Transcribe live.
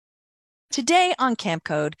Today on Camp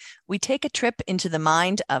Code, we take a trip into the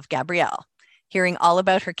mind of Gabrielle, hearing all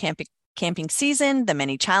about her camping season, the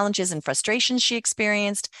many challenges and frustrations she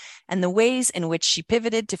experienced, and the ways in which she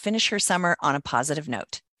pivoted to finish her summer on a positive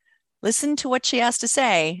note. Listen to what she has to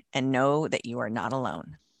say and know that you are not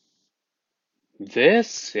alone.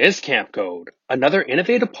 This is Camp Code, another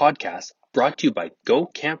innovative podcast brought to you by Go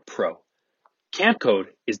Camp Pro. Camp Code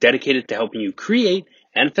is dedicated to helping you create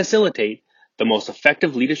and facilitate the most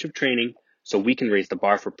effective leadership training so we can raise the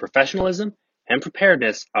bar for professionalism and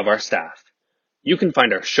preparedness of our staff. You can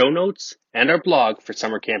find our show notes and our blog for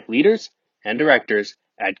summer camp leaders and directors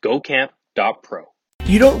at gocamp.pro.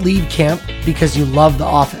 You don't leave camp because you love the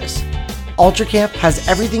office. UltraCamp has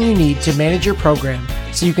everything you need to manage your program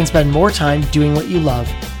so you can spend more time doing what you love.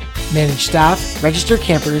 Manage staff, register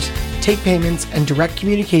campers, take payments, and direct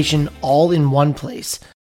communication all in one place.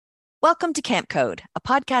 Welcome to Camp Code, a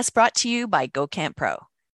podcast brought to you by Go Camp Pro.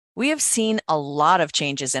 We have seen a lot of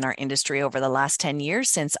changes in our industry over the last 10 years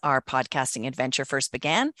since our podcasting adventure first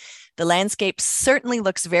began. The landscape certainly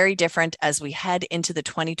looks very different as we head into the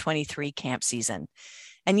 2023 camp season.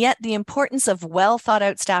 And yet the importance of well thought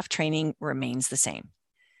out staff training remains the same.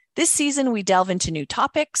 This season, we delve into new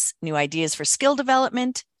topics, new ideas for skill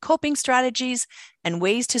development, coping strategies, and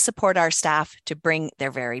ways to support our staff to bring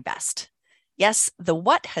their very best. Yes, the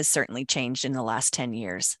what has certainly changed in the last 10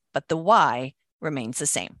 years, but the why remains the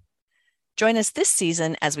same. Join us this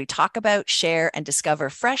season as we talk about, share, and discover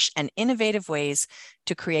fresh and innovative ways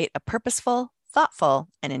to create a purposeful, thoughtful,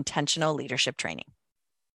 and intentional leadership training.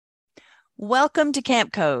 Welcome to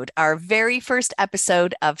Camp Code, our very first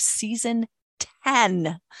episode of season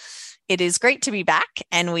 10. It is great to be back,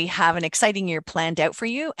 and we have an exciting year planned out for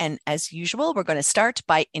you. And as usual, we're going to start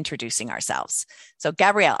by introducing ourselves. So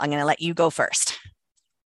Gabrielle, I'm going to let you go first.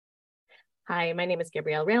 Hi, my name is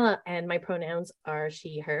Gabrielle Rela, and my pronouns are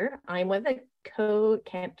she, her. I'm one of the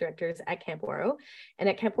co-camp directors at Camp Waro. And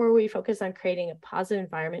at Camp Waro, we focus on creating a positive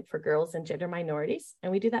environment for girls and gender minorities.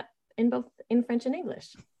 And we do that in both French and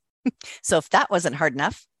English. So if that wasn't hard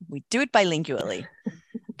enough, we do it bilingually.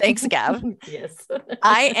 Thanks, Gab. Yes.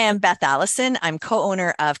 I am Beth Allison. I'm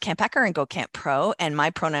co-owner of Camp Ecker and Go Camp Pro, and my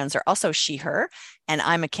pronouns are also she, her. And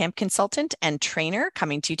I'm a camp consultant and trainer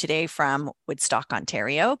coming to you today from Woodstock,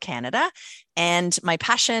 Ontario, Canada. And my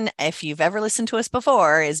passion, if you've ever listened to us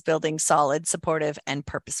before, is building solid, supportive, and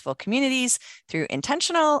purposeful communities through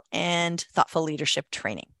intentional and thoughtful leadership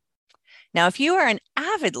training. Now, if you are an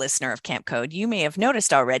avid listener of Camp Code, you may have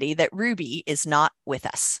noticed already that Ruby is not with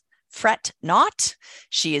us. Fret not,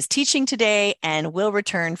 she is teaching today and will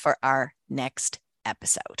return for our next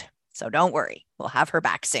episode. So don't worry, we'll have her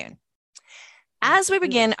back soon. As we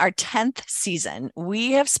begin our 10th season,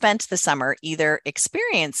 we have spent the summer either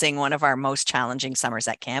experiencing one of our most challenging summers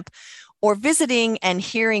at camp or visiting and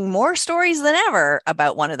hearing more stories than ever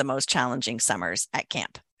about one of the most challenging summers at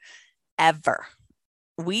camp ever.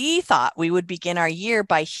 We thought we would begin our year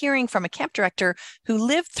by hearing from a camp director who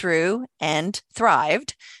lived through and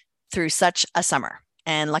thrived through such a summer.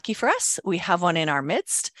 And lucky for us, we have one in our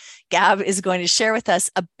midst. Gab is going to share with us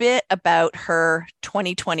a bit about her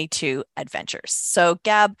 2022 adventures. So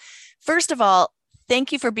Gab, first of all,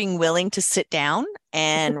 thank you for being willing to sit down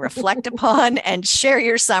and reflect upon and share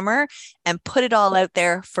your summer and put it all out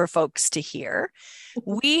there for folks to hear.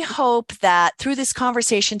 We hope that through this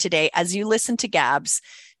conversation today, as you listen to Gab's,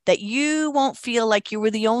 that you won't feel like you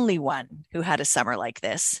were the only one who had a summer like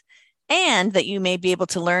this, and that you may be able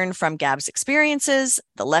to learn from Gab's experiences,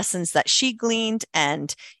 the lessons that she gleaned,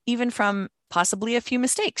 and even from possibly a few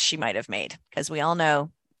mistakes she might have made, because we all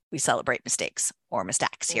know we celebrate mistakes or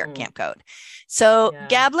mistakes here at Camp Code. So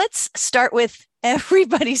Gab, let's start with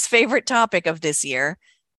everybody's favorite topic of this year,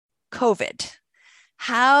 COVID.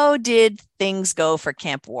 How did things go for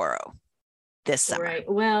Camp Waro this summer?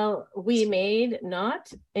 Right. Well, we made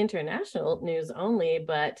not international news only,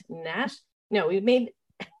 but we made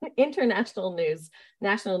international news,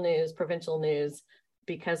 national news, provincial news,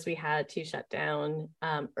 because we had to shut down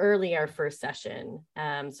early our first session.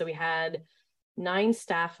 So we had 9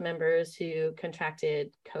 staff members who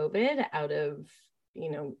contracted COVID out of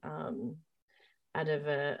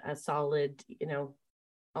a solid,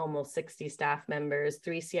 almost 60 staff members,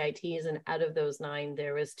 3 CITs, and out of those 9,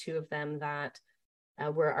 there was 2 of them that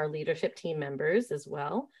were our leadership team members as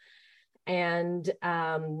well. And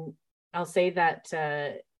I'll say that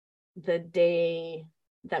the day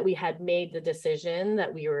that we had made the decision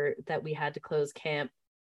that we had to close camp,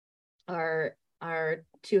 our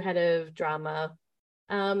 2 head of drama,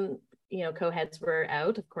 co-heads were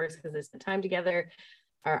out, of course, because they spent time together.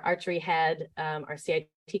 Our archery head, our CIT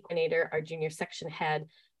coordinator, our junior section head,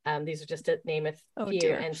 These are just to name a few.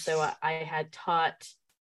 Dear. And so I had taught,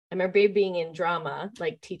 I remember being in drama,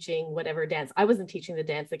 like teaching whatever dance. I wasn't teaching the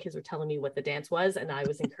dance. The kids were telling me what the dance was, and I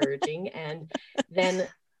was encouraging. And then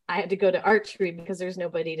I had to go to archery because there's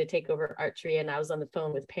nobody to take over archery. And I was on the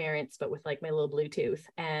phone with parents, but with like my little Bluetooth.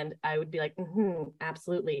 And I would be like,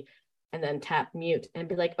 absolutely. And then tap mute and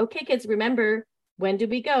be like, okay, kids, remember, when do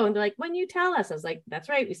we go? And they're like, when you tell us. I was like, that's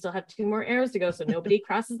right. We still have 2 more arrows to go. So nobody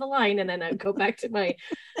crosses the line. And then I'd go back to my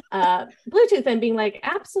Bluetooth and being like,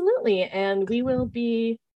 absolutely. And we will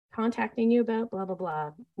be contacting you about blah, blah,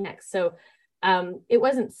 blah next. So it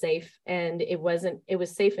wasn't safe. And it was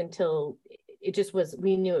safe until it just was,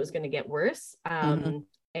 we knew it was going to get worse.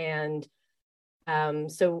 And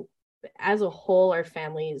so as a whole, our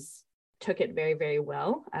families took it very, very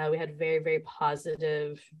well. We had very, very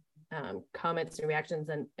positive comments and reactions,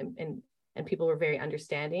 and people were very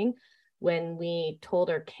understanding. When we told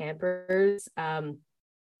our campers, I'm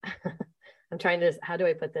trying to, how do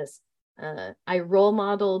I put this? I role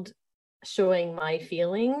modeled showing my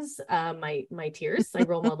feelings, my tears. I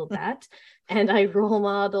role modeled that, and I role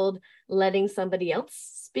modeled letting somebody else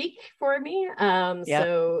speak for me.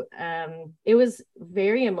 So it was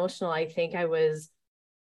very emotional. I think I was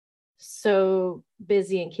so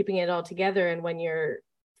busy and keeping it all together, and when you're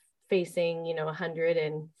facing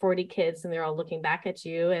 140 kids and they're all looking back at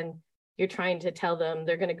you and you're trying to tell them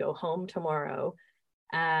they're going to go home tomorrow,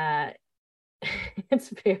 it's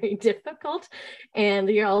very difficult, and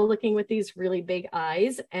you're all looking with these really big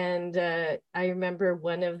eyes. And I remember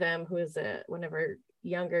one of them, who is one of our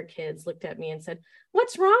younger kids, looked at me and said,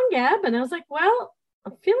 "What's wrong, Gab?" And I was like, "Well,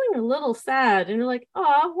 I'm feeling a little sad." And they're like,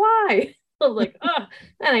 "Oh, why?" I was like, "Oh,"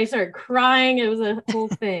 and I started crying. It was a whole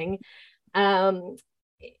thing.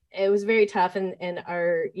 It was very tough, and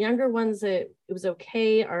our younger ones, it was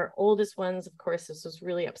okay. Our oldest ones, of course, this was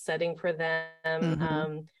really upsetting for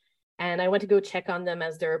them. And I went to go check on them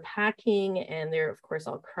as they're packing, and they're, of course,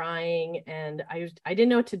 all crying. And I didn't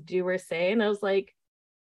know what to do or say. And I was like,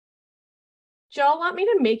 "Do y'all want me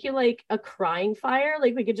to make you like a crying fire?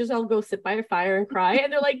 Like we could just all go sit by a fire and cry?"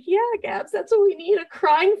 And they're like, "Yeah, Gabs, that's what we need, a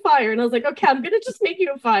crying fire." And I was like, "Okay, I'm going to just make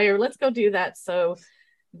you a fire. Let's go do that." So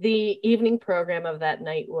the evening program of that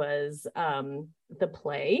night was the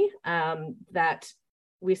play that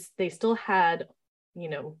they still had,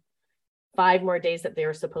 5 more days that they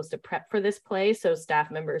were supposed to prep for this play. So staff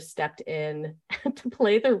members stepped in to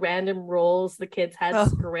play the random roles. The kids had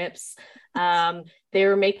scripts. They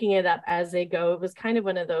were making it up as they go. It was kind of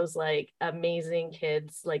one of those like amazing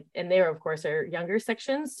kids, like, and they were, of course, our younger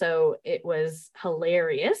sections. So it was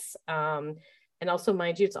hilarious. And also,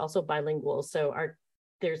 mind you, it's also bilingual. So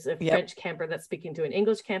there's a French camper that's speaking to an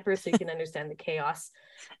English camper, so you can understand the chaos.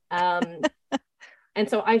 And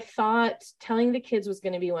so I thought telling the kids was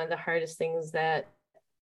going to be one of the hardest things I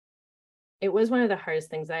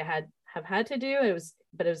have had to do. It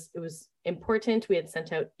was important. We had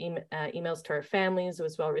sent out emails to our families. It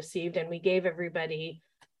was well received, and we gave everybody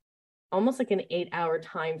almost like an 8-hour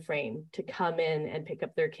time frame to come in and pick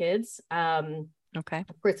up their kids. Okay.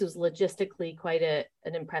 Of course, it was logistically quite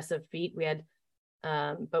an impressive feat. We had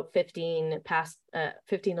about 15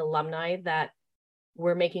 alumni that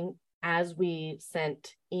were making, as we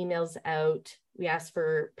sent emails out, we asked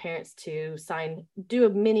for parents to do a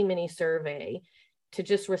mini survey to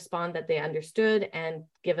just respond that they understood and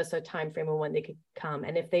give us a time frame of when they could come.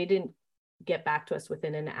 And if they didn't get back to us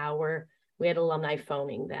within an hour, we had alumni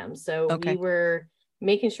phoning them. So we were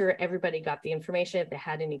making sure everybody got the information if they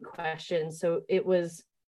had any questions. So I was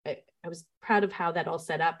proud of how that all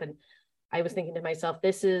set up. And I was thinking to myself,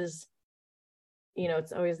 this is,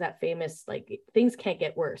 it's always that famous, like, things can't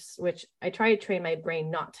get worse, which I try to train my brain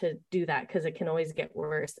not to do that because it can always get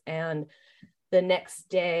worse. And the next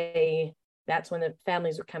day, that's when the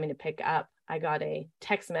families were coming to pick up. I got a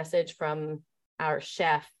text message from our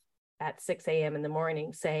chef at 6 a.m. in the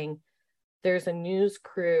morning saying, "There's a news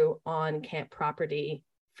crew on camp property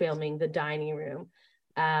filming the dining room."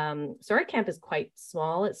 So our camp is quite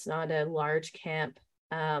small. It's not a large camp.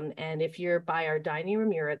 And if you're by our dining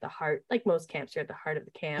room, you're at the heart, like most camps, you're at the heart of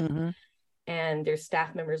the camp. And there's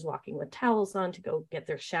staff members walking with towels on to go get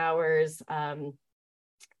their showers.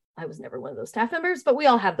 I was never one of those staff members, but we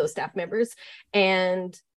all have those staff members.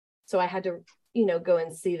 And so I had to, go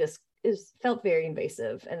and see this. It felt very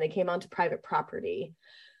invasive, and they came onto private property.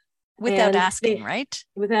 Without asking, right?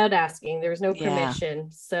 Without asking. There was no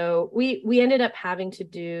permission. So we ended up having to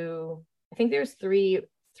do, I think there's three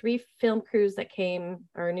film crews that came,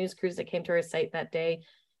 or news crews that came to our site that day.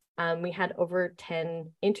 We had over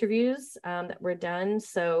 10 interviews that were done.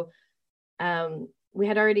 So we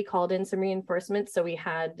had already called in some reinforcements. So we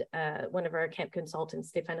had one of our camp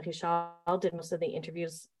consultants, Stéphane Richard, did most of the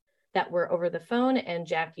interviews that were over the phone, and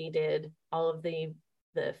Jackie did all of the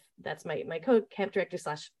that's my co-camp director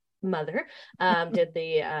slash mother, did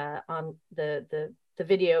the on the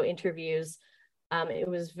video interviews. It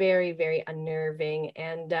was very, very unnerving,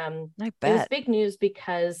 and I it was bet. big news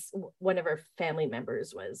because one of our family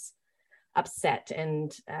members was upset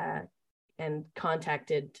and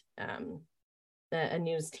contacted a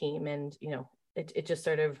news team, and it just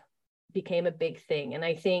sort of became a big thing. And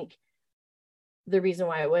I think the reason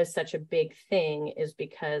why it was such a big thing is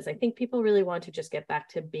because I think people really want to just get back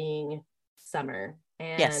to being summer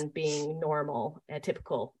and Yes. being normal,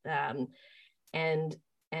 typical, and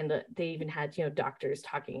they even had doctors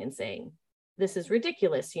talking and saying, this is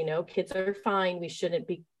ridiculous, kids are fine, we shouldn't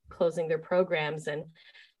be closing their programs. And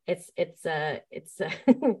it's like,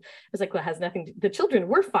 well, it has nothing the children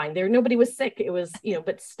were fine, nobody was sick, it was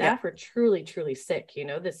but staff are truly sick.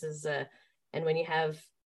 This is and when you have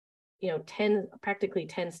practically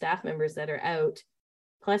 10 staff members that are out,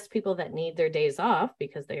 plus people that need their days off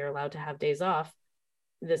because they are allowed to have days off,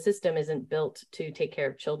 the system isn't built to take care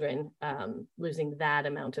of children, losing that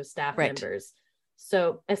amount of staff members.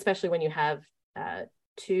 So especially when you have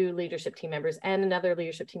 2 leadership team members and another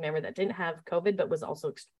leadership team member that didn't have COVID but was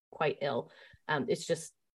also quite ill, it's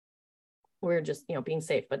just, we're just being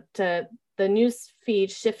safe. But the news feed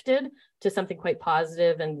shifted to something quite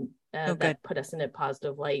positive, and that put us in a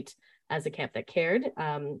positive light as a camp that cared.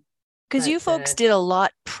 Because you folks did a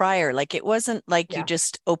lot prior. Like, it wasn't like you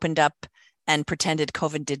just opened up and pretended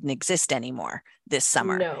COVID didn't exist anymore this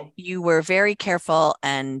summer. No. You were very careful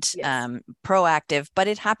and proactive, but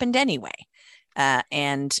it happened anyway.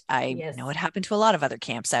 And I know it happened to a lot of other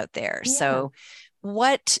camps out there. Yeah. So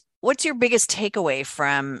what's your biggest takeaway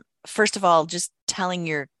from, first of all, just telling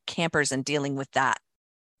your campers and dealing with that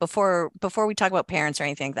before we talk about parents or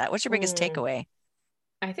anything like that? What's your biggest takeaway?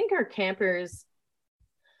 I think our campers,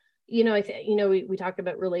 we talk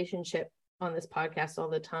about relationship on this podcast all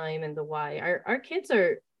the time, and the why. Our kids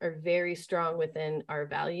are very strong within our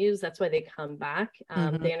values. That's why they come back.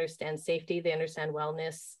 They understand safety, they understand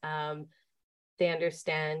wellness, they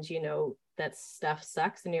understand that stuff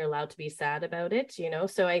sucks and you're allowed to be sad about it,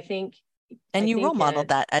 so I think you role modeled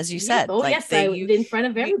that, as you said. In front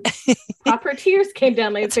of everyone. Proper tears came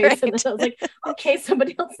down my face, right. And then I was like, okay,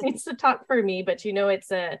 somebody else needs to talk for me. But it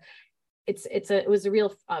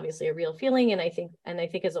was obviously a real feeling, and I think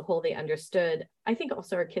as a whole they understood. I think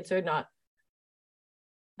also our kids are not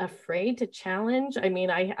afraid to challenge. I mean,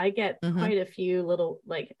 I get quite a few little,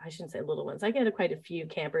 like, I shouldn't say little ones, I get quite a few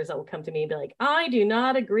campers that will come to me and be like, I do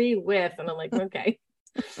not agree with, and I'm like, okay,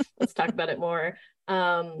 let's talk about it more.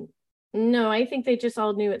 No, I think they just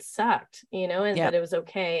all knew it sucked, and that it was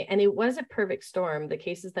okay. And it was a perfect storm. The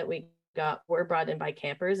cases that we got were brought in by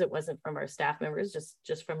campers. It wasn't from our staff members,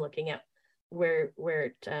 just from looking at where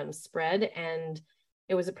it spread. And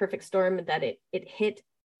it was a perfect storm that it hit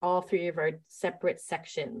all 3 of our separate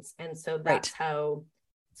sections. And so that's how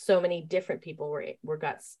so many different people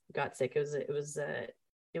got sick. It was a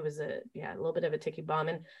little bit of a ticky bomb.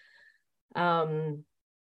 And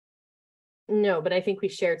no, but I think we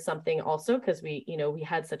shared something also, because we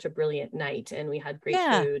had such a brilliant night, and we had great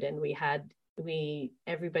food, and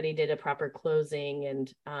everybody did a proper closing,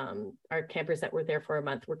 and our campers that were there for a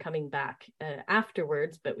month were coming back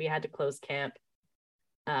afterwards, but we had to close camp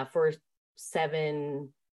for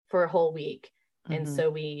a whole week. And so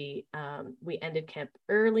we ended camp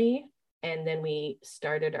early, and then we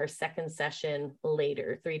started our second session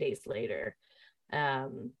later, 3 days later.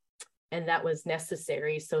 And that was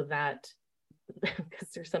necessary so that, because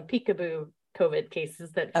there's some peekaboo COVID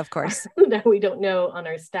cases that, of course, that we don't know on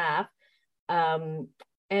our staff. And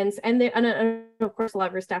of course, a lot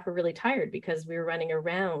of our staff were really tired because we were running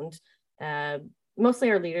around, mostly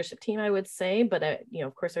our leadership team, I would say, but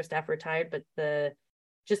of course our staff were tired, but the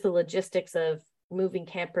logistics of moving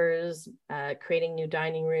campers, creating new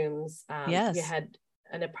dining rooms. We had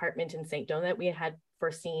an apartment in St. Donat that we had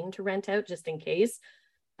foreseen to rent out just in case.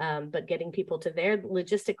 But getting people to there,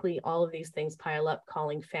 logistically, all of these things pile up,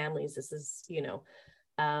 calling families. This is,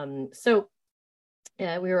 so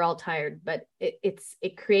we were all tired, but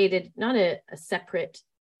it created not a separate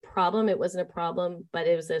problem. It wasn't a problem, but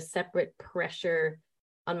it was a separate pressure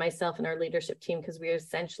on myself and our leadership team, because we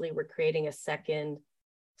were creating a second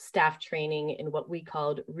staff training in what we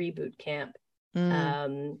called Reboot Camp.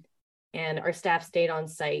 And our staff stayed on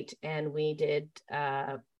site, and we did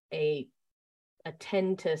a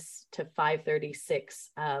 10 to 5:36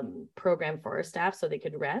 program for our staff so they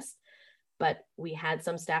could rest. But we had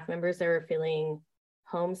some staff members that were feeling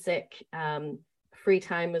homesick free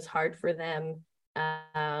time was hard for them.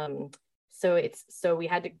 So we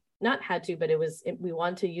had to, not had to, but we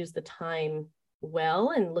want to use the time well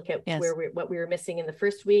and look at what we were missing in the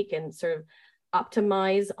first week and sort of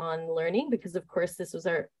optimize on learning, because of course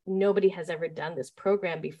nobody has ever done this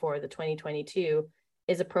program before. The 2022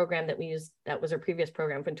 is a program that we used, that was our previous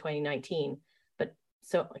program from 2019. But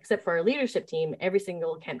so except for our leadership team, every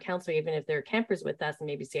single camp counselor, even if they're campers with us and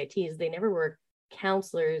maybe CITs, they never were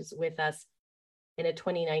counselors with us in a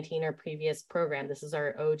 2019 or previous program. This is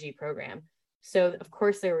our OG program. So of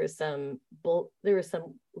course there were some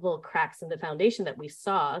little cracks in the foundation that we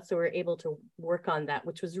saw. So we were able to work on that,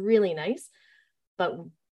 which was really nice.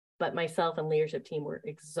 But myself and leadership team were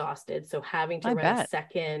exhausted. So having to run a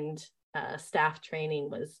second staff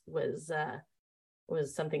training was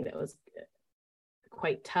something that was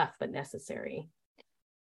quite tough but necessary.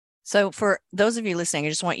 So for those of you listening, I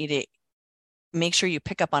just want you to make sure you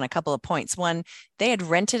pick up on a couple of points. One, they had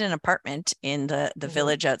rented an apartment in the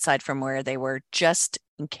village outside from where they were, just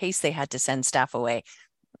in case they had to send staff away.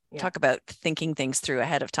 Yeah. Talk about thinking things through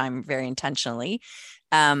ahead of time very intentionally.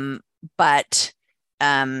 But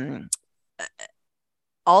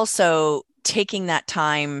also taking that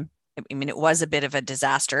time, I mean, it was a bit of a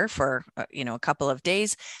disaster for, a couple of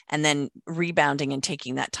days, and then rebounding and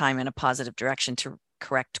taking that time in a positive direction to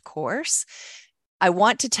correct course. I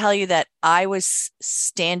want to tell you that I was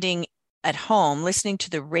standing at home listening to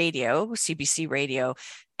the radio, CBC radio,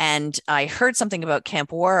 and I heard something about Camp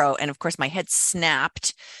Ouareau, and of course my head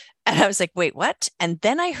snapped. And I was like, wait, what? And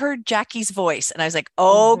then I heard Jackie's voice and I was like,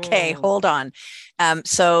 okay, hold on.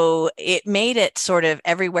 So it made it sort of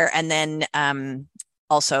everywhere, and then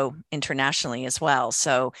also internationally as well.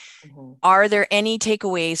 So are there any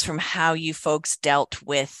takeaways from how you folks dealt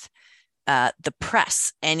with the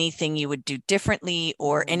press? Anything you would do differently,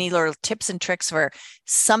 or any little tips and tricks for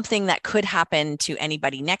something that could happen to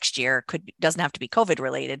anybody next year? Doesn't have to be COVID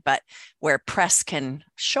related, but where press can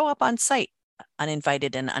show up on site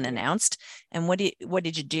uninvited and unannounced. And what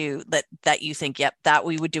did you do that you think, yep, that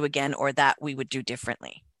we would do again, or that we would do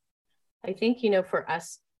differently? I think, for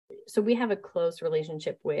us, so we have a close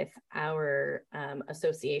relationship with our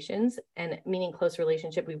associations, and meaning close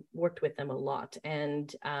relationship, we worked with them a lot,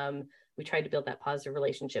 and we tried to build that positive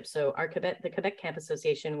relationship. So the Quebec Camp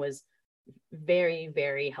Association was very,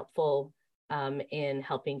 very helpful in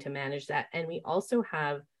helping to manage that. And we also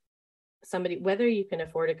have somebody, whether you can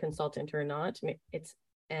afford a consultant or not,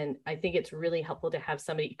 and I think it's really helpful to have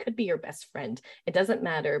somebody, it could be your best friend, it doesn't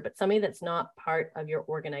matter, but somebody that's not part of your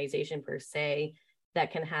organization per se,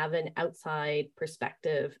 that can have an outside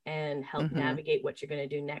perspective and help navigate what you're going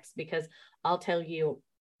to do next. Because I'll tell you,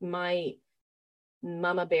 my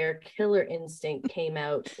mama bear killer instinct came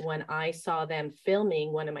out when I saw them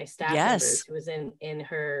filming one of my staff members who was in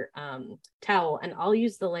her towel. And I'll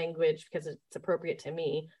use the language because it's appropriate to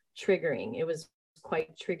me, triggering. It was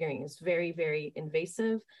quite triggering. It's very, very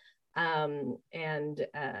invasive and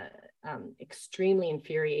extremely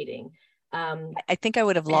infuriating. I think I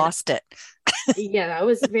would have lost it. Yeah, I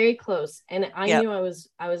was very close. And I knew I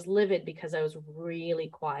was livid because I was really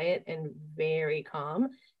quiet and very calm.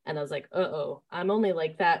 And I was like, I'm only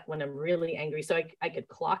like that when I'm really angry. So I could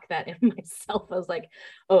clock that in myself. I was like,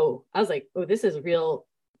 this is real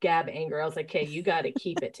Gab anger. I was like, okay, you got to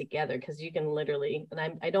keep it together, because you can literally, and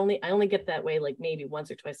I only get that way like maybe once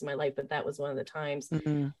or twice in my life, but that was one of the times.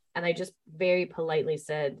 And I just very politely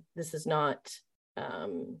said, this is not,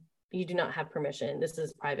 you do not have permission. This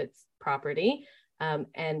is private property.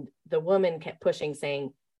 And the woman kept pushing,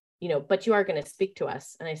 saying, but you are going to speak to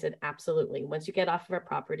us. And I said, absolutely. Once you get off of our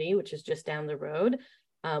property, which is just down the road,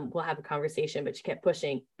 we'll have a conversation. But she kept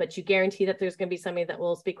pushing, but you guarantee that there's going to be somebody that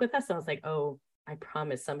will speak with us? And I was like, oh, I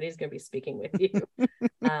promise somebody's going to be speaking with you.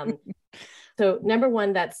 So number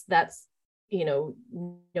one, that's, know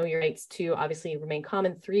your rights. to obviously remain calm.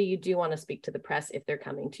 And 3, you do want to speak to the press if they're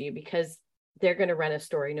coming to you, because they're going to run a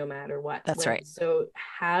story no matter what. That's right. So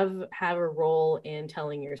have a role in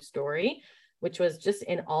telling your story, which was just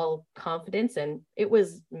in all confidence. And it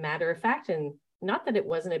was matter of fact, and not that it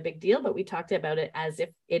wasn't a big deal, but we talked about it as if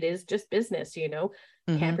it is just business,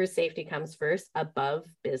 campers' safety comes first above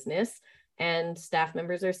business, and staff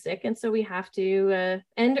members are sick. And so we have to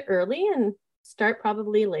end early and start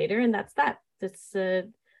probably later. And that's that. It's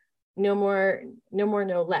no more,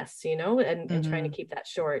 no less, and trying to keep that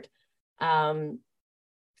short.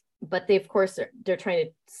 But they, of course, they're trying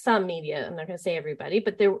to, some media, I'm not going to say everybody,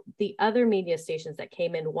 but the other media stations that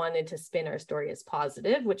came in wanted to spin our story as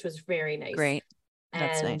positive, which was very nice. Great.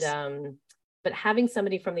 That's nice. But having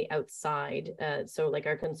somebody from the outside, so like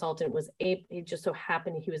our consultant was it just so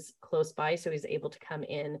happened he was close by, so he was able to come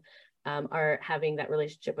in are having that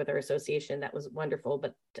relationship with our association. That was wonderful.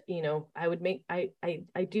 But,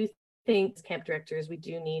 I do think as camp directors, we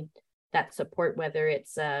do need that support, whether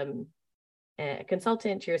it's a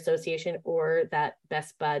consultant, your association, or that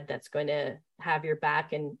best bud that's going to have your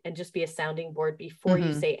back and just be a sounding board before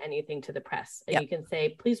you say anything to the press. And you can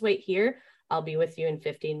say, please wait here. I'll be with you in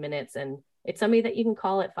 15 minutes. And it's somebody that you can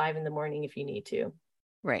call at 5 a.m. if you need to.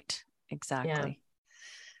 Right. Exactly. Yeah.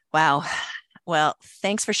 Wow. Well,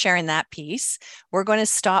 thanks for sharing that piece. We're going to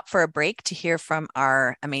stop for a break to hear from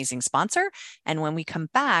our amazing sponsor. And when we come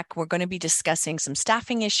back, we're going to be discussing some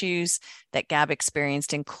staffing issues that Gab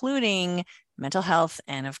experienced, including mental health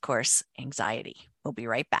and, of course, anxiety. We'll be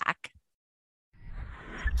right back.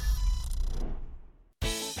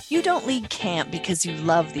 You don't lead camp because you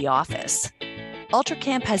love the office.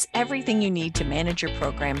 UltraCamp has everything you need to manage your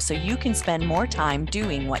program so you can spend more time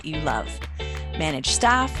doing what you love. Manage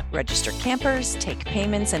staff, register campers, take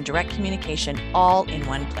payments, and direct communication all in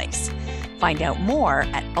one place. Find out more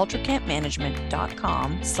at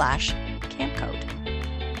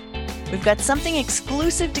ultracampmanagement.com/campcode. We've got something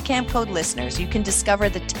exclusive to Camp Code listeners. You can discover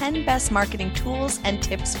the 10 best marketing tools and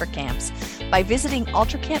tips for camps by visiting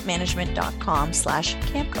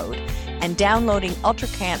ultracampmanagement.com/campcode and downloading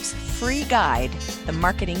UltraCamp's free guide, The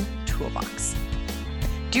Marketing Toolbox.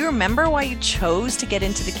 Do you remember why you chose to get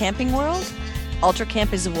into the camping world?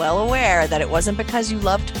 UltraCamp is well aware that it wasn't because you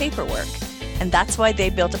loved paperwork, and that's why they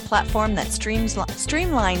built a platform that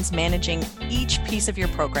streamlines managing each piece of your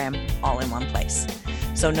program all in one place.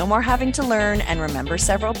 So no more having to learn and remember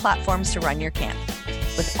several platforms to run your camp.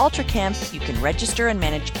 With UltraCamp, you can register and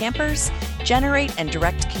manage campers, generate and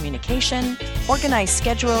direct communication, organize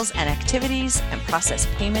schedules and activities, and process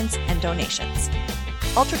payments and donations.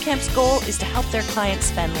 UltraCamp's goal is to help their clients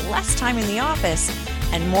spend less time in the office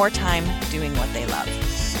and more time doing what they love.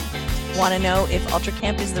 Want to know if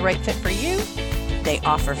UltraCamp is the right fit for you? They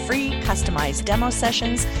offer free customized demo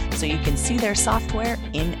sessions so you can see their software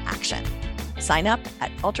in action. Sign up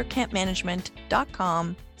at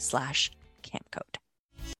ultracampmanagement.com/campcode.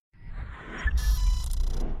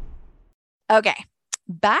 Okay,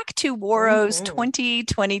 back to Ouareau's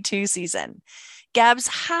 2022 season. Gabs,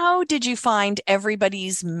 how did you find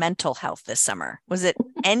everybody's mental health this summer? Was it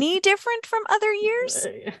any different from other years?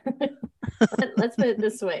 Let's put it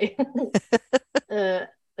this way.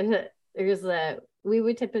 We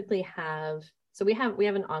would typically have, so we have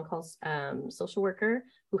an on-call social worker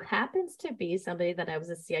who happens to be somebody that I was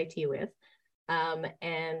a CIT with,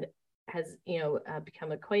 and has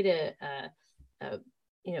become quite a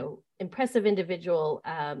impressive individual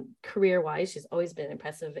career-wise. She's always been an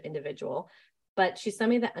impressive individual, but she's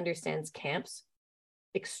somebody that understands camps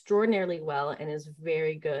extraordinarily well and is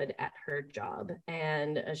very good at her job.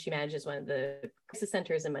 And she manages one of the crisis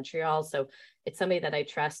centers in Montreal, so it's somebody that I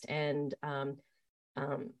trust and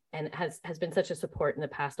has been such a support in the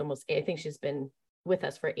past. I think she's been with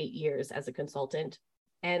us for 8 years as a consultant.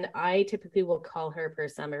 And I typically will call her per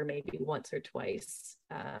summer, maybe once or twice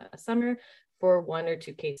a summer for 1 or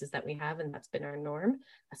 2 cases that we have. And that's been our norm,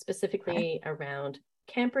 specifically around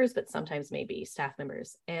campers, but sometimes maybe staff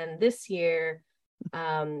members. And this year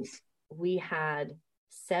we had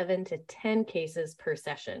 7 to 10 cases per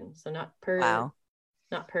session. So not per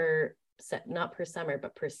summer,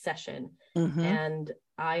 but per session. And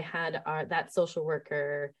I had that social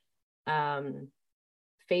worker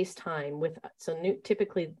FaceTime with,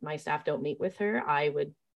 typically my staff don't meet with her. I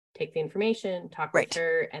would take the information, talk with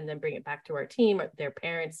her, and then bring it back to our team, or their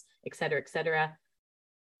parents, et cetera, et cetera.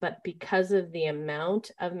 But because of the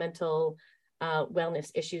amount of mental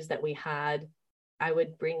wellness issues that we had, I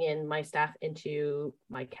would bring in my staff into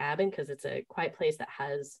my cabin, because it's a quiet place that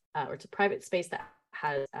has, or it's a private space that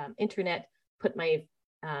has internet, put my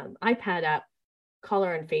iPad up, call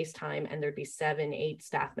her on FaceTime, and there'd be 7, 8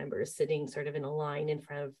 staff members sitting sort of in a line in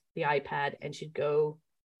front of the iPad, and she'd go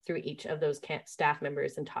through each of those staff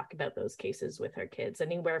members and talk about those cases with her kids,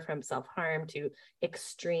 anywhere from self-harm to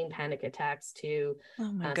extreme panic attacks to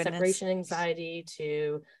separation anxiety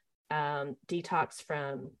to detox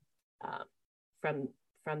from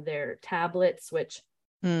their tablets, which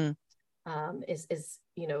is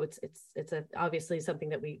it's obviously something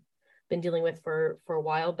that we've been dealing with for a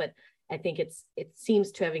while, but I think it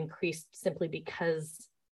seems to have increased simply because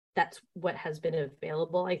that's what has been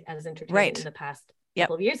available as entertainment in the past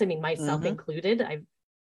couple of years. I mean, myself included, I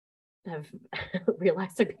have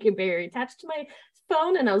realized I became very attached to my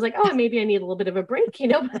phone, and I was like, oh, maybe I need a little bit of a break,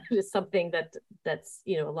 but it's something that's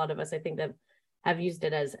a lot of us, I think, that have used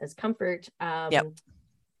it as comfort. And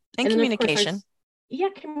communication.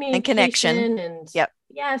 Communication and connection.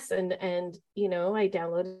 Yes. And I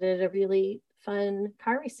downloaded a really fun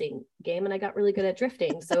car racing game, and I got really good at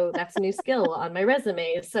drifting. So that's a new skill on my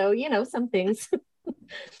resume. So, some things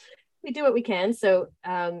we do what we can. So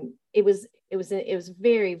it was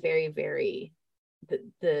very, very, very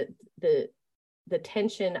the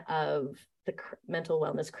tension of the mental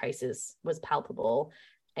wellness crisis was palpable.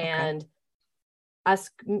 And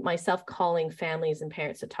myself calling families and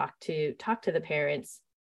parents to talk to the parents,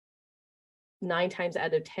 9 times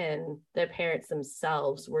out of 10, their parents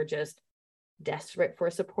themselves were just desperate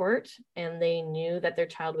for support, and they knew that their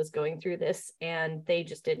child was going through this and they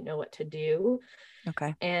just didn't know what to do.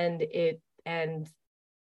 And it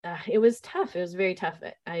was tough. It was very tough.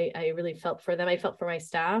 I really felt for them. I felt for my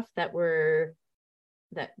staff that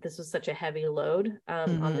this was such a heavy load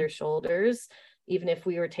on their shoulders, even if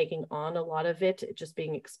we were taking on a lot of it, just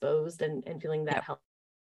being exposed and feeling that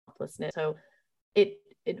helplessness. So it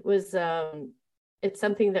was it's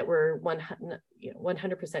something that we're 100%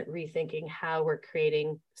 rethinking how we're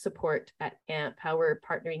creating support at camp, how we're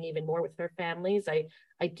partnering even more with our families. I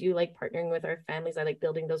do like partnering with our families. I like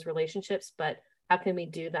building those relationships, but how can we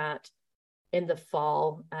do that in the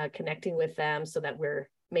fall, connecting with them so that we're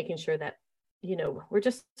making sure that, we're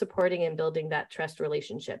just supporting and building that trust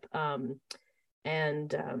relationship.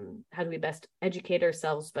 And how do we best educate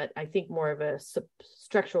ourselves? But I think more of a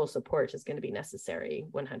structural support is going to be necessary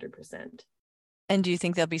 100%. And do you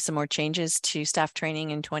think there'll be some more changes to staff training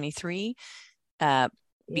in 23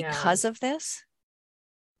 because of this?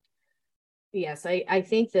 Yes, I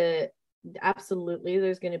think that absolutely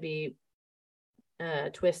there's going to be a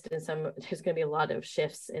twist and there's going to be a lot of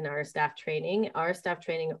shifts in our staff training. Our staff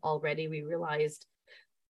training already, we realized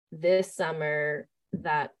this summer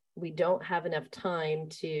that we don't have enough time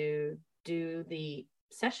to do the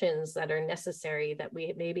sessions that are necessary that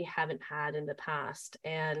we maybe haven't had in the past.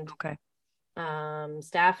 And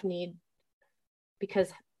staff need,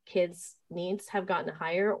 because kids' needs have gotten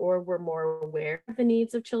higher, or we're more aware of the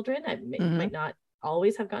needs of children. It might not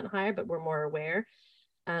always have gotten higher, but we're more aware.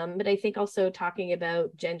 But I think also talking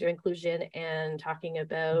about gender inclusion and talking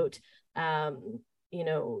about,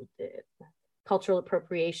 cultural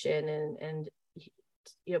appropriation and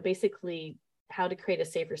basically how to create a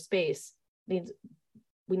safer space means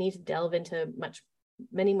we need to delve into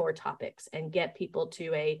many more topics and get people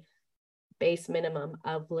to a base minimum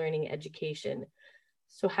of learning education.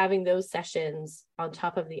 So having those sessions on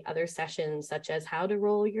top of the other sessions, such as how to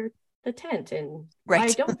roll the tent and why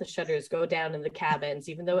don't the shutters go down in the cabins,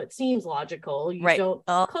 even though it seems logical, you don't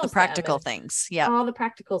all close the practical things. All the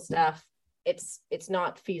practical stuff. It's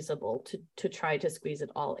not feasible to try to squeeze it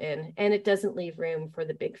all in, and it doesn't leave room for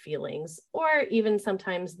the big feelings or even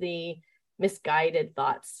sometimes the misguided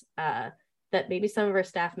thoughts that maybe some of our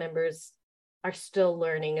staff members are still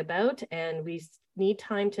learning about, and we need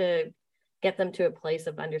time to get them to a place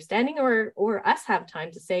of understanding, or us have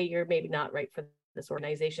time to say you're maybe not right for this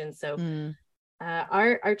organization. So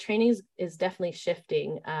our training is definitely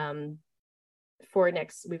shifting.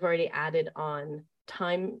 We've already added on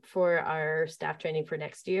time for our staff training for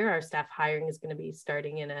next year. Our staff hiring is going to be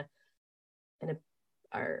starting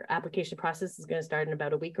our application process is going to start in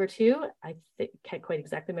about a week or two. I can't quite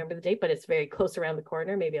exactly remember the date, but it's very close around the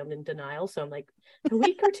corner. Maybe I'm in denial. So I'm like, a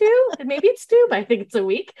week or two, and maybe it's 2, but I think it's a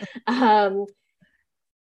week.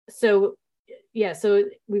 So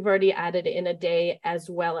we've already added in a day, as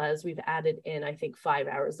well as we've added in, I think, 5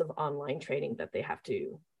 hours of online training that they have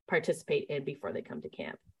to participate in before they come to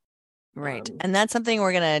camp. Right. And that's something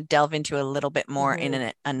we're going to delve into a little bit more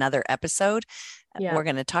in another episode. We're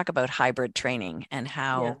going to talk about hybrid training and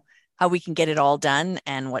how we can get it all done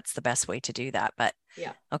and what's the best way to do that. But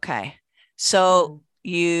okay. So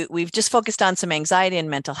we've just focused on some anxiety and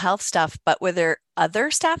mental health stuff, but were there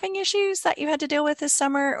other staffing issues that you had to deal with this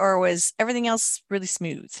summer, or was everything else really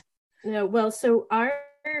smooth? No, well, so our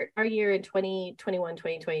year in 2021,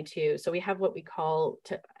 2022, so we have what we call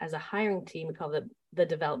as a hiring team, we call the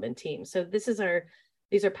development team. So these are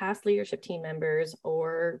past leadership team members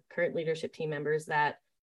or current leadership team members that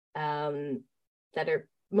are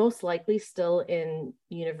most likely still in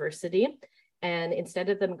university. And instead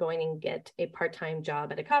of them going and get a part-time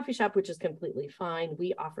job at a coffee shop, which is completely fine,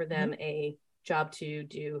 we offer them a job to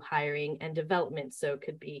do hiring and development. So it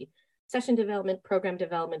could be session development, program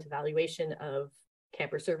development, evaluation of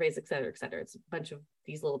camper surveys, et cetera, et cetera. It's a bunch of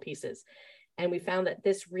these little pieces. And we found that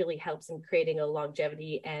this really helps in creating a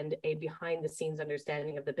longevity and a behind the scenes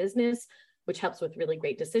understanding of the business, which helps with really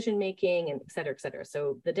great decision-making and et cetera, et cetera.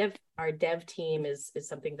 So our dev team is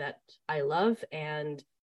something that I love and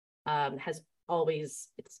has always,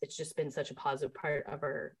 it's just been such a positive part of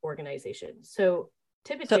our organization. So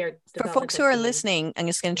typically for folks who are listening, I'm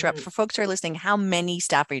just going to interrupt. For folks who are listening, how many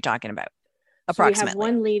staff are you talking about? So we have Approximately.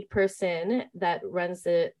 one lead person that runs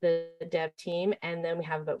the dev team, and then we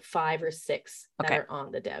have about 5 or 6 that are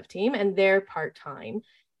on the dev team, and they're part-time.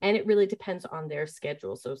 And it really depends on their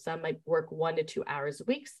schedule. So some might work 1 to 2 hours a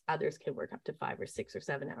week. Others can work up to 5 or 6 or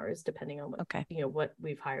 7 hours, depending on what, what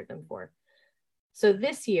we've hired them for. So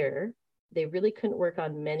this year, they really couldn't work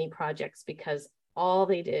on many projects because all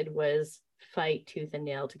they did was fight tooth and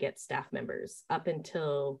nail to get staff members up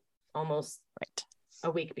until almost a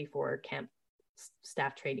week before camp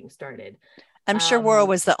staff training started. I'm sure Worrell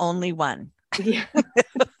was the only one. Yeah.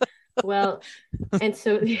 Well, and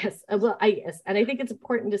so, yes, well, and I think it's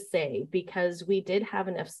important to say, because we did have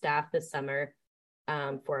enough staff this summer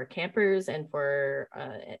for our campers and for,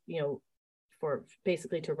 for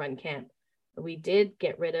basically to run camp. We did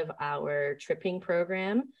get rid of our tripping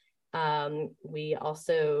program. We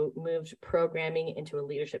also moved programming into a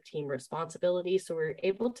leadership team responsibility. So we were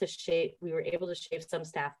able to shave some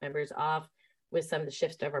staff members off with some of the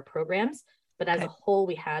shifts of our programs, but as a whole,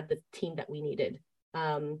 we had the team that we needed.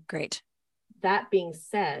 Great. That being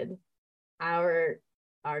said, our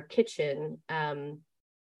kitchen,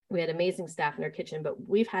 we had amazing staff in our kitchen, but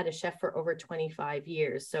we've had a chef for over 25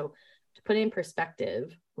 years. So to put it in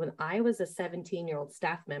perspective, when I was a 17-year-old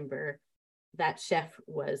staff member, that chef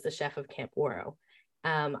was the chef of Camp Worrell.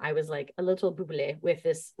 I was like a little bouble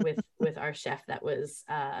with our chef that was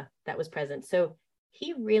present. So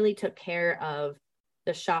he really took care of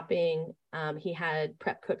the shopping. He had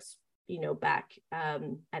prep cooks, back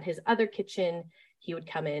at his other kitchen. He would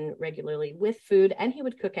come in regularly with food, and he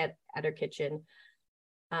would cook at our kitchen.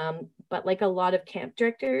 But like a lot of camp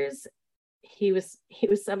directors, he was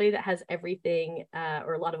somebody that has everything,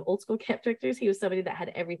 or a lot of old school camp directors, he was somebody that had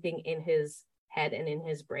everything in his head and in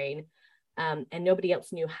his brain. And nobody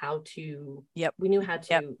else knew how to, we knew how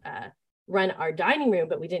to run our dining room,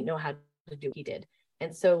 but we didn't know how to do what he did.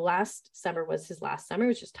 And so last summer was his last summer. It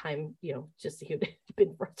was just time, just he had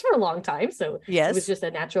been for a long time. So it was just a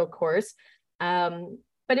natural course. But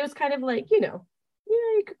it was kind of like, you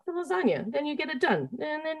cook the lasagna, then you get it done,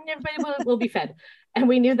 and then everybody will be fed. And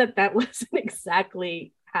we knew that wasn't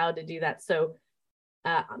exactly how to do that. So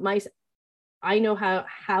I know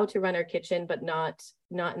how to run our kitchen, but not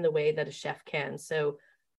in the way that a chef can. So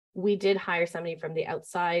we did hire somebody from the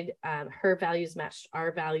outside. Her values matched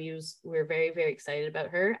our values. We're very, very excited about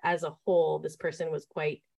her. As a whole, this person was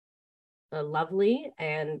quite lovely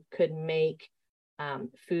and could make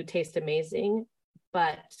food taste amazing,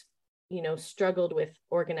 but struggled with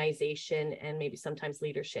organization and maybe sometimes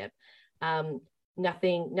leadership.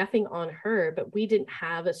 Nothing on her, but we didn't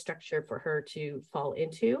have a structure for her to fall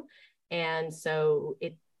into. And so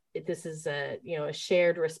this is a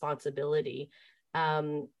shared responsibility.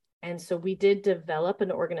 And so we did develop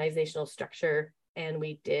an organizational structure, and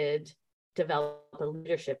we did develop a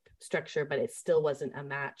leadership structure, but it still wasn't a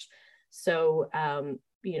match. So,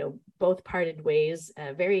 both parted ways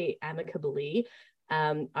very amicably.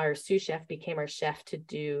 Our sous chef became our chef to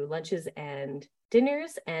do lunches and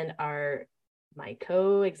dinners, and my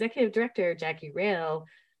co-executive director, Jackie Rail,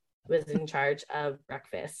 was in charge of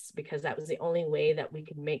breakfast, because that was the only way that we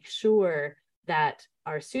could make sure that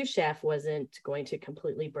our sous chef wasn't going to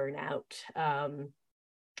completely burn out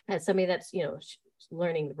as somebody that's,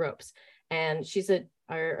 learning the ropes. And she's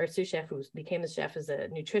our sous chef, who became the chef, is a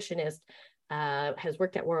nutritionist, has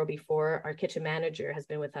worked at Worrell before. Our kitchen manager has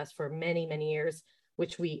been with us for many, many years,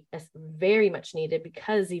 which we very much needed,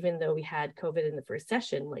 because even though we had COVID in the first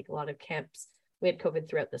session, like a lot of camps, we had COVID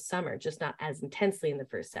throughout the summer, just not as intensely in the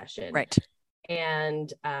first session. Right.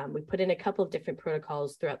 And we put in a couple of different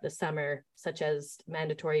protocols throughout the summer, such as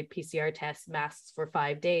mandatory PCR tests, masks for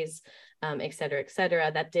 5 days, et cetera, et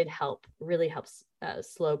cetera. That did really helps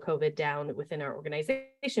slow COVID down within our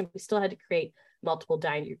organization. We still had to create multiple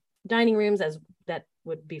dining rooms as that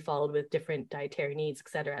would be followed with different dietary needs, et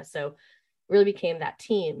cetera. So it really became that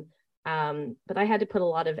team. But I had to put a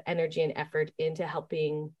lot of energy and effort into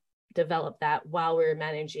helping develop that while we were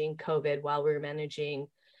managing COVID, while we were managing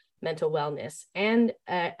mental wellness, and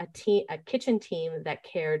a kitchen team that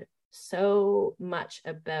cared so much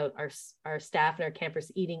about our staff and our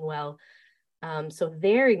campers eating well. So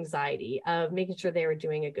their anxiety of making sure they were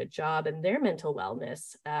doing a good job, and their mental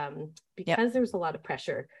wellness, because there was a lot of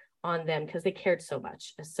pressure on them because they cared so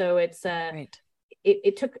much. So it's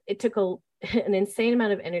it took an insane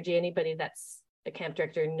amount of energy. Anybody that's a camp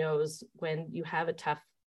director knows when you have a tough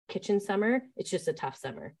kitchen summer, it's just a tough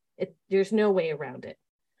summer. There's no way around it.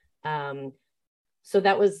 So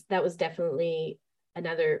that was definitely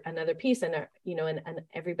another piece, and and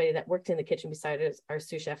everybody that worked in the kitchen besides our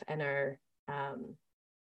sous chef and our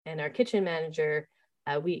kitchen manager,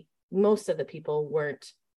 most of the people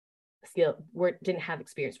weren't didn't have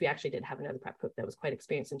experience. We actually did have another prep cook that was quite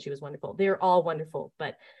experienced, and she was wonderful. They're all wonderful,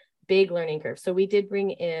 but big learning curve. So we did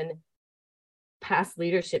bring in past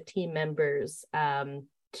leadership team members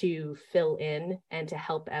to fill in and to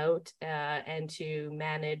help out and to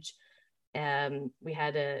manage. We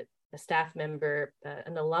had a staff member,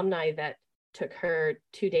 an alumni that took her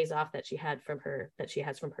 2 days off that she has from her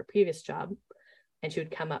previous job, and she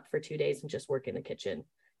would come up for 2 days and just work in the kitchen,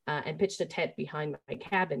 and pitched a tent behind my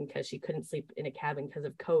cabin because she couldn't sleep in a cabin because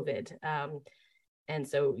of COVID. And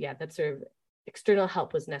so, yeah, that sort of external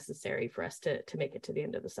help was necessary for us to make it to the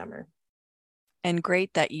end of the summer. And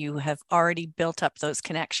great that you have already built up those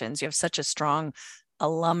connections. You have such a strong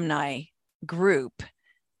alumni group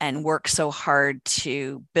and work so hard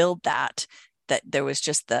to build that there was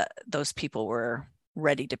just those people were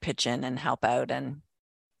ready to pitch in and help out and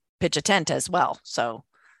pitch a tent as well. So,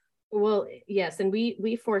 well, yes, and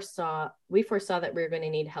we foresaw that we were going to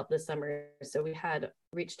need help this summer. So we had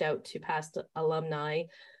reached out to past alumni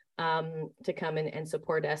to come in and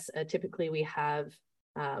support us. Typically, we have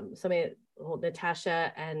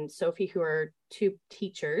Natasha and Sophie, who are two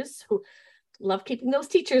teachers who love keeping those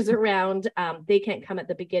teachers around. They can't come at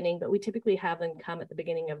the beginning, but we typically have them come at the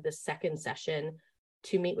beginning of the second session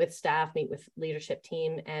to meet with staff, meet with leadership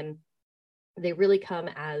team, and they really come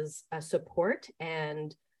as a support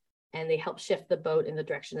and they help shift the boat in the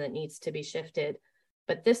direction that needs to be shifted.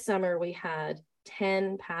 But this summer we had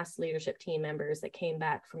 10 past leadership team members that came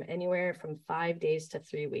back from anywhere from 5 days to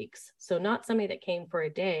 3 weeks. So not somebody that came for a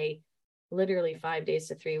day, literally 5 days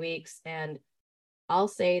to 3 weeks. And I'll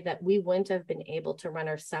say that we wouldn't have been able to run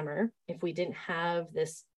our summer if we didn't have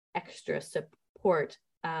this extra support,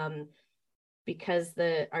 because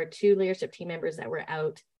our two leadership team members that were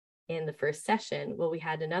out in the first session, well, we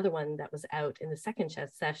had another one that was out in the second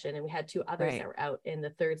session, and we had two others that were out in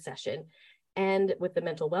the third session. And with the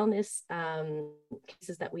mental wellness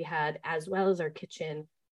cases that we had, as well as our kitchen.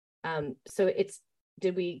 So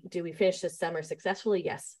did we finish this summer successfully?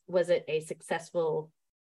 Yes. Was it a successful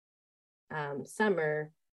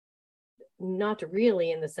summer? Not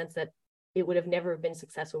really, in the sense that it would have never been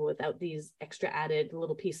successful without these extra added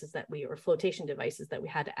little pieces or flotation devices that we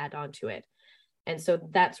had to add on to it. And so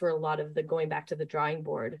that's where a lot of the going back to the drawing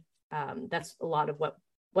board, that's a lot of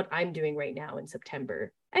what I'm doing right now in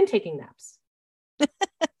September, and taking naps.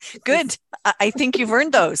 Good. I think you've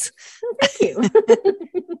earned those. Thank you.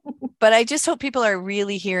 But I just hope people are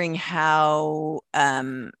really hearing how,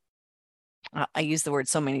 I use the word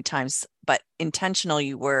so many times, but intentional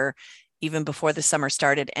you were, even before the summer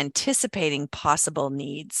started, anticipating possible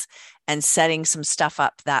needs and setting some stuff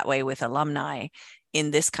up that way with alumni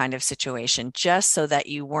in this kind of situation, just so that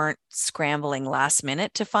you weren't scrambling last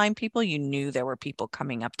minute to find people. You knew there were people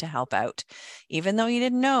coming up to help out, even though you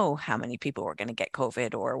didn't know how many people were going to get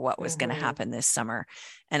COVID or what was going to happen this summer.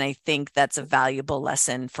 And I think that's a valuable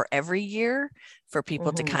lesson for every year for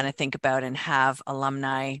people to kind of think about and have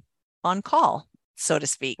alumni on call, so to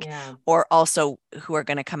speak, or also who are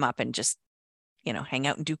going to come up and just, hang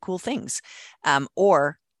out and do cool things,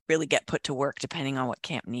 or really get put to work depending on what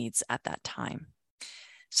camp needs at that time.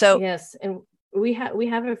 So yes, and we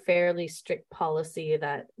have a fairly strict policy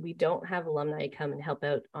that we don't have alumni come and help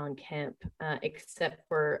out on camp, except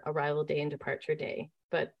for arrival day and departure day.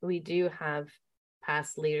 But we do have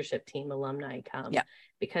past leadership team alumni come,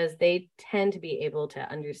 because they tend to be able to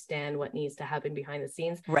understand what needs to happen behind the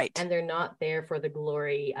scenes, right? And they're not there for the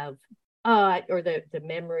glory of or the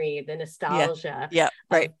memory, the nostalgia.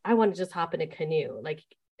 Right. I want to just hop in a canoe. Like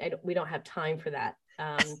we don't have time for that.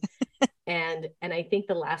 And I think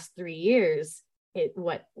the last 3 years,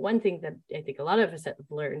 one thing that I think a lot of us have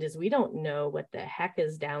learned is we don't know what the heck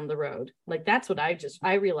is down the road. Like that's what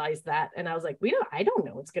I realized that, and I was like, I don't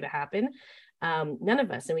know what's going to happen. None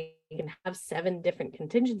of us, and we can have 7 different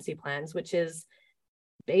contingency plans, which is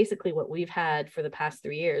basically what we've had for the past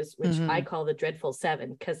 3 years, which I call the dreadful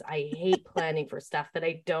 7, because I hate planning for stuff that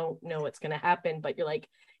I don't know what's going to happen. But you're like,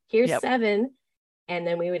 here's 7. And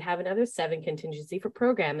then we would have another 7 contingency for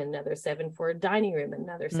program, another 7 for a dining room,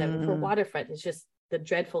 another 7 for waterfront. It's just the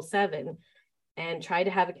dreadful 7, and try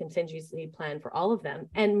to have a contingency plan for all of them.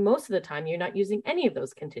 And most of the time you're not using any of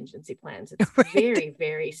those contingency plans. It's very,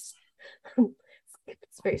 very,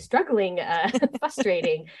 it's very struggling,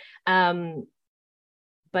 frustrating.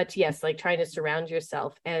 But yes, like trying to surround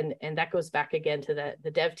yourself, and that goes back again to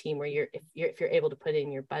the dev team, where if you're able to put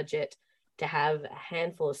in your budget to have a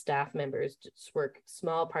handful of staff members just work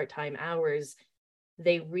small part-time hours,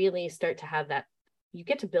 they really start to have that, you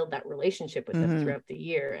get to build that relationship with them throughout the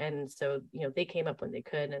year. And so, they came up when they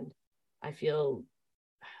could, and I feel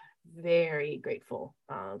very grateful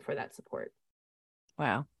for that support.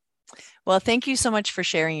 Wow. Well, thank you so much for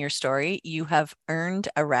sharing your story. You have earned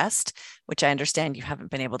a rest, which I understand you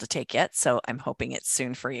haven't been able to take yet. So I'm hoping it's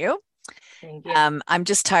soon for you. Thank you. I'm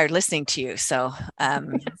just tired listening to you. So,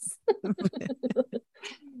 Yes.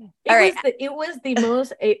 All right. It was the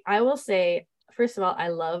most, I will say, first of all, I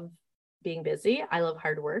love being busy. I love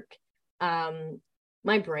hard work.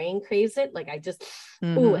 My brain craves it. Like I just,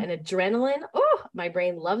 ooh, and adrenaline. Oh, my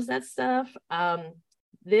brain loves that stuff.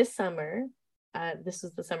 This summer, this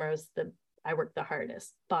was the summer I worked the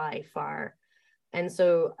hardest by far. And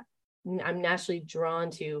so I'm naturally drawn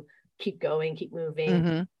to keep going, keep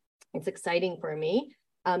moving. It's exciting for me.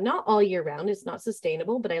 Not all year round, it's not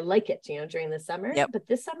sustainable, but I like it, during the summer. Yep. But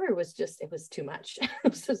this summer was too much.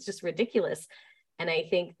 It was just ridiculous. And I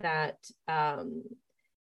think that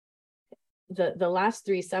the last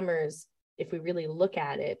 3 summers, if we really look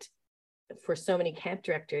at it, for so many camp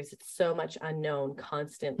directors, it's so much unknown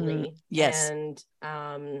constantly. Yes. And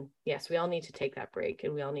yes, we all need to take that break,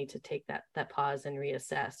 and we all need to take that pause and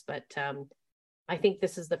reassess. But I think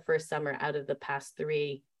this is the first summer out of the past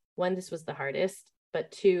 3. 1, this was the hardest,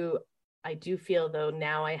 but 2, I do feel though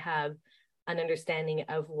now I have an understanding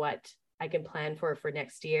of what I can plan for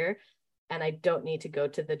next year. And I don't need to go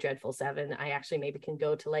to the dreadful 7. I actually maybe can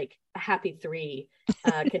go to like a happy 3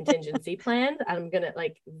 contingency plan. I'm going to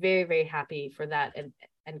very, very happy for that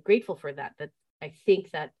and grateful for that. That I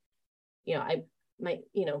think that,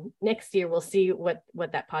 next year we'll see what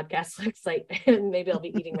that podcast looks like, and maybe I'll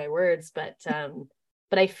be eating my words, but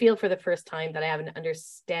I feel for the first time that I have an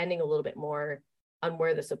understanding a little bit more on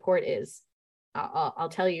where the support is. I'll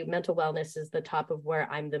tell you, mental wellness is the top of where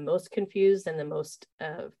I'm the most confused and the most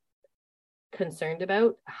concerned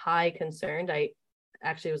about, high concerned. I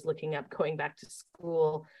actually was looking up going back to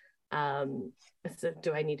school. So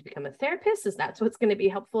do I need to become a therapist? Is that what's going to be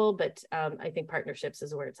helpful? But I think partnerships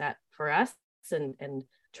is where it's at for us, and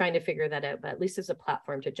trying to figure that out. But at least there's a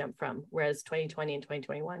platform to jump from. Whereas 2020 and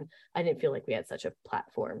 2021, I didn't feel like we had such a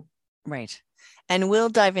platform. Right. And we'll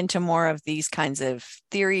dive into more of these kinds of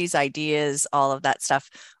theories, ideas, all of that stuff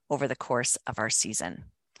over the course of our season.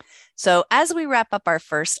 So as we wrap up our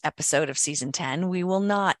first episode of season 10, we will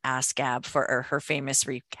not ask Gab for her famous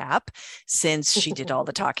recap, since she did all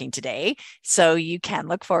the talking today. So you can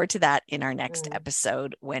look forward to that in our next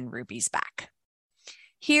episode when Ruby's back.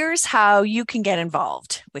 Here's how you can get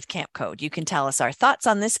involved with Camp Code. You can tell us our thoughts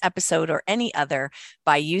on this episode or any other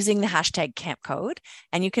by using the hashtag Camp Code.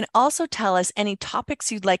 And you can also tell us any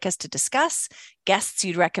topics you'd like us to discuss, guests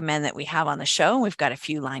you'd recommend that we have on the show. We've got a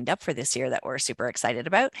few lined up for this year that we're super excited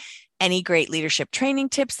about. Any great leadership training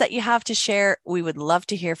tips that you have to share. We would love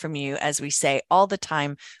to hear from you. As we say all the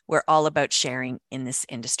time, we're all about sharing in this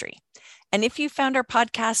industry. And if you found our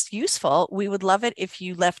podcast useful, we would love it if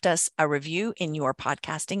you left us a review in your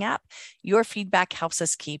podcasting app. Your feedback helps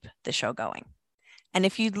us keep the show going. And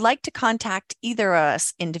if you'd like to contact either of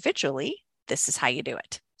us individually, this is how you do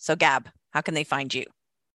it. So Gab, how can they find you?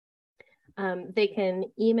 They can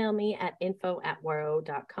email me at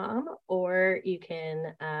info@waro.com, or you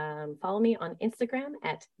can follow me on Instagram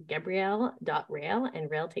at gabrielle.rail, and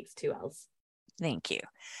rail takes 2 L's. Thank you.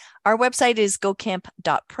 Our website is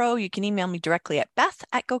gocamp.pro. You can email me directly at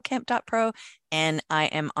beth@gocamp.pro, and I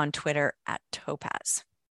am on Twitter at Topaz.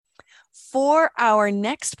 For our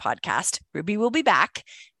next podcast, Ruby will be back,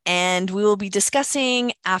 and we will be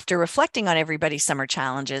discussing, after reflecting on everybody's summer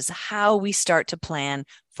challenges, how we start to plan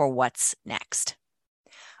for what's next.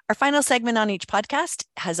 Our final segment on each podcast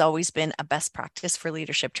has always been a best practice for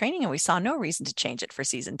leadership training, and we saw no reason to change it for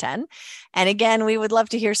season 10. And again, we would love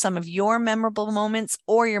to hear some of your memorable moments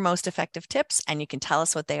or your most effective tips, and you can tell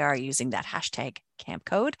us what they are using that hashtag Camp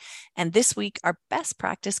Code. And this week, our best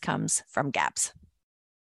practice comes from Gabs.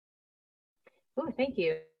 Oh, thank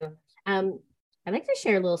you. I'd like to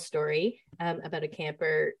share a little story about a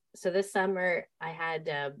camper. So this summer I had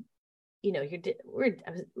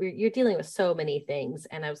you're dealing with so many things,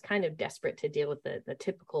 and I was kind of desperate to deal with the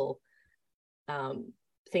typical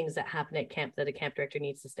things that happen at camp that a camp director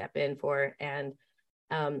needs to step in for. And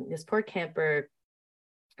this poor camper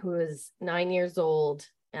who was 9 years old,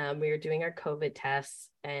 we were doing our COVID tests,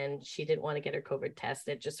 and she didn't want to get her COVID test.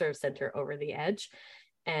 It just sort of sent her over the edge.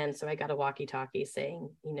 And so I got a walkie-talkie saying,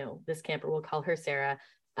 this camper, we'll call her Sarah,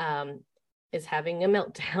 is having a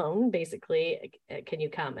meltdown, basically. Can you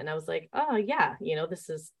come? And I was like, oh yeah, this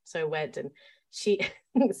is, so I went, and she,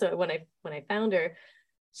 so when I found her,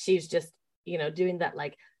 she's just, doing that,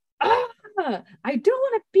 like, I don't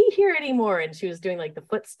want to be here anymore. And she was doing like the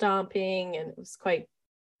foot stomping, and it was quite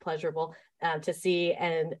pleasurable to see.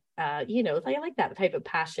 And, I like that type of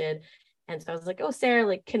passion. And so I was like, oh, Sarah,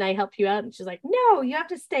 like, can I help you out? And she's like, no, you have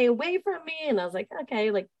to stay away from me. And I was like,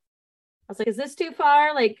 okay, like, was like, is this too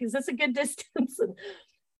far? Like, is this a good distance? And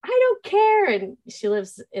I don't care. And she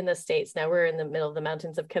lives in the States. Now we're in the middle of the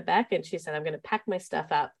mountains of Quebec. And she said, I'm going to pack my stuff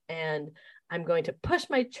up and I'm going to push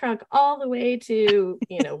my trunk all the way to,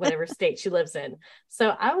 whatever state she lives in. So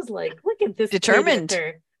I was like, look at this. Determined.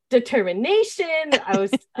 Determination.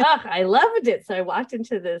 I loved it. So I walked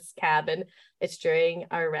into this cabin. It's during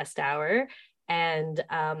our rest hour. And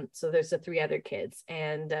so there's the 3 other kids.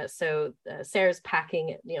 And so Sarah's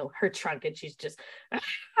packing, her trunk, and she's just,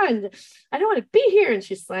 and I don't want to be here. And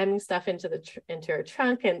she's slamming stuff into her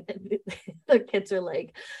trunk. And the kids are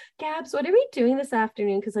like, Gabs, what are we doing this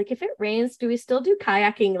afternoon? Because like, if it rains, do we still do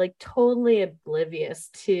kayaking? Like totally oblivious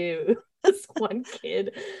to this one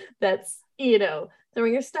kid that's,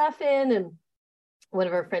 throwing her stuff in. And one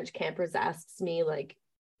of our French campers asks me like,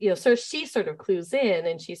 so she sort of clues in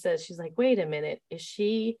and she says, she's like, wait a minute, is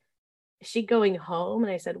she going home?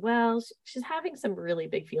 And I said, well, she's having some really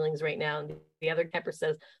big feelings right now. And the other camper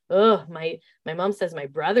says, oh, my mom says my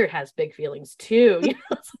brother has big feelings too.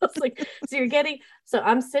 So it's like, so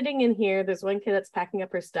I'm sitting in here. There's one kid that's packing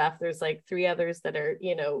up her stuff. There's like 3 others that are,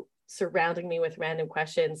 surrounding me with random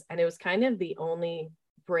questions. And it was kind of the only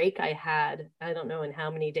break I had. I don't know in how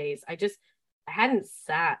many days. I hadn't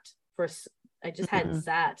sat for hadn't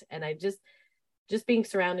sat, and I just being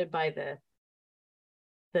surrounded by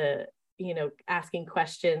the asking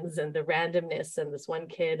questions and the randomness and this one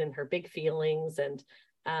kid and her big feelings, and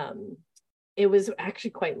it was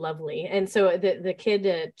actually quite lovely. And so the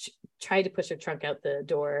kid tried to push her trunk out the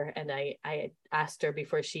door, and I asked her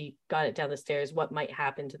before she got it down the stairs what might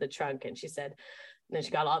happen to the trunk, and she said, and then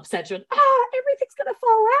she got all upset. She went, everything's gonna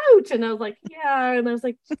fall out. And I was like, yeah. And I was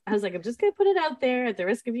like, I'm just gonna put it out there at the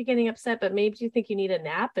risk of you getting upset, but maybe you think you need a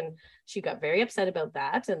nap. And she got very upset about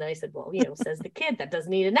that. And I said, well, says the kid that doesn't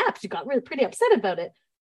need a nap. She got really pretty upset about it.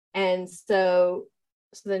 And so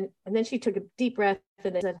then she took a deep breath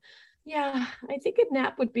and said, yeah, I think a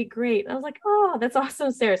nap would be great. And I was like, oh, that's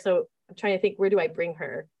awesome, Sarah. So I'm trying to think, where do I bring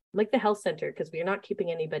her? Like the health center, because we're not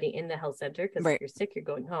keeping anybody in the health center, because if you're sick, you're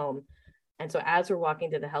going home. And so as we're walking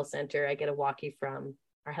to the health center, I get a walkie from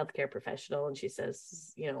our healthcare professional, and she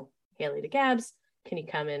says, Haley to Gabs, can you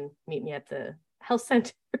come and meet me at the health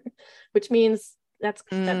center? Which means that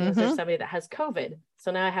means there's somebody that has COVID. So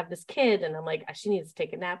now I have this kid, and I'm like, she needs to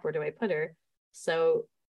take a nap. Where do I put her? So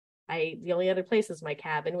the only other place is my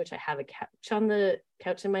cabin, which I have a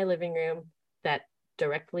couch in my living room that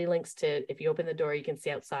directly links to, if you open the door, you can see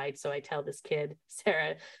outside. So I tell this kid,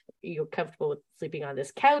 Sarah, you're comfortable with sleeping on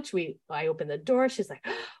this couch? I open the door. She's like,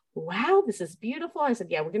 wow, this is beautiful. I said,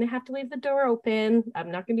 yeah, we're going to have to leave the door open. I'm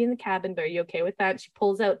not going to be in the cabin, but are you okay with that? And she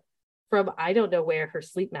pulls out from, I don't know where, her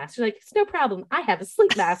sleep mask. She's like, it's no problem. I have a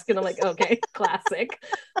sleep mask. And I'm like, okay, classic.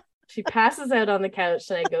 She passes out on the couch,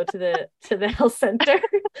 and I go to the health center.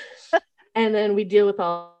 And then we deal with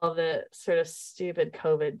all the sort of stupid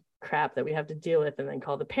COVID crap that we have to deal with, and then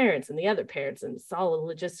call the parents and the other parents, and it's all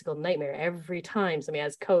a logistical nightmare every time. So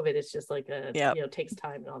as COVID, it's just like takes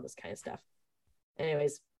time and all this kind of stuff.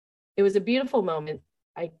 Anyways, it was a beautiful moment.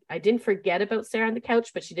 I didn't forget about Sarah on the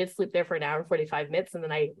couch, but she did sleep there for an hour and 45 minutes. And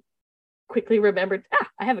then I quickly remembered,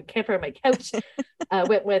 I have a camper on my couch.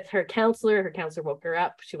 Went with her counselor. Her counselor woke her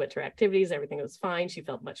up. She went to her activities. Everything was fine. She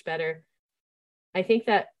felt much better. I think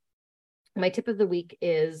that my tip of the week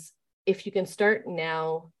is, if you can start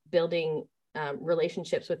now building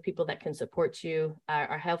relationships with people that can support you.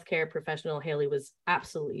 Our healthcare professional, Haley, was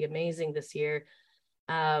absolutely amazing this year.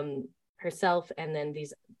 Herself, and then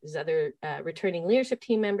these other returning leadership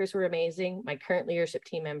team members were amazing. My current leadership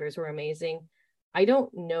team members were amazing. I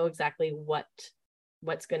don't know exactly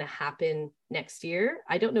what's going to happen next year.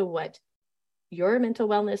 I don't know what your mental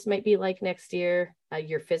wellness might be like next year,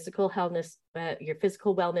 your physical wellness,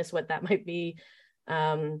 what that might be.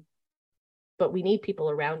 But we need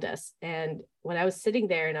people around us. And when I was sitting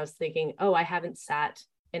there and I was thinking, I haven't sat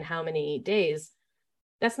in how many days,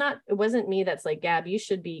 it wasn't me that's like, Gab, you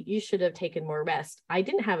should have taken more rest. I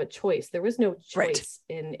didn't have a choice. There was no choice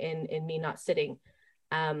in me not sitting.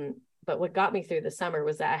 But what got me through the summer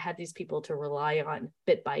was that I had these people to rely on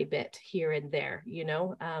bit by bit here and there,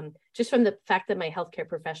 just from the fact that my healthcare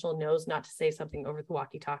professional knows not to say something over the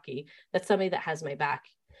walkie-talkie, that's somebody that has my back.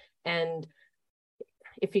 And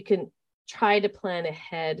if you can try to plan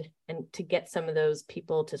ahead and to get some of those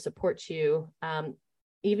people to support you,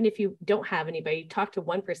 even if you don't have anybody, talk to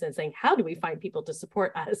one person saying, how do we find people to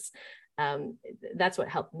support us? That's what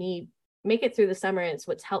helped me make it through the summer. And it's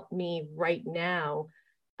what's helped me right now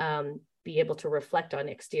be able to reflect on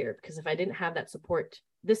next year. Because if I didn't have that support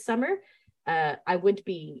this summer, I would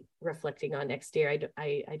be reflecting on next year.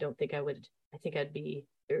 I don't think I would. I think I'd be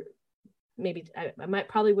maybe I might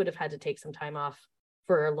probably would have had to take some time off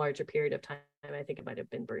for a larger period of time. I think I might have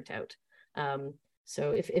been burnt out.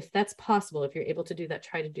 So if that's possible, if you're able to do that,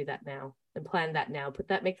 try to do that now and plan that now.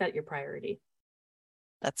 Make that your priority.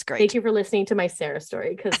 That's great. Thank you for listening to my Sarah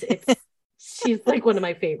story, because she's like one of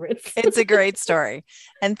my favorites. It's a great story.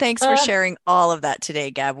 And thanks for sharing all of that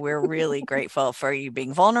today, Gab. We're really grateful for you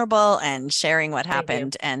being vulnerable and sharing what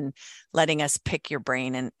happened and letting us pick your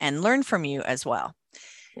brain and learn from you as well.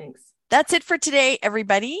 Thanks. That's it for today,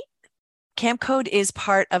 everybody. Camp Code is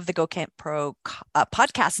part of the Go Camp Pro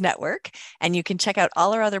podcast network, and you can check out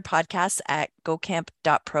all our other podcasts at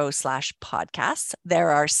gocamp.pro/podcasts.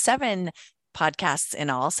 There are 7 podcasts in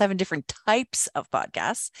all, 7 different types of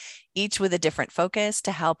podcasts, each with a different focus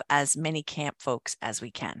to help as many camp folks as we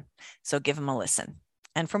can. So give them a listen.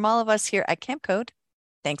 And from all of us here at Camp Code,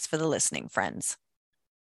 thanks for the listening, friends.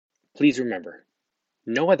 Please remember,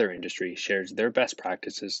 no other industry shares their best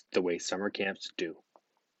practices the way summer camps do.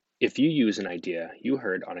 If you use an idea you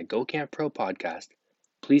heard on a Go Camp Pro podcast,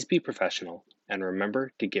 please be professional and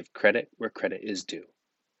remember to give credit where credit is due.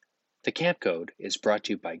 The Camp Code is brought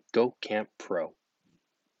to you by Go Camp Pro.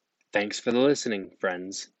 Thanks for the listening,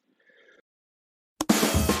 friends.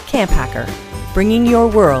 Camp Hacker, bringing your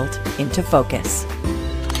world into focus.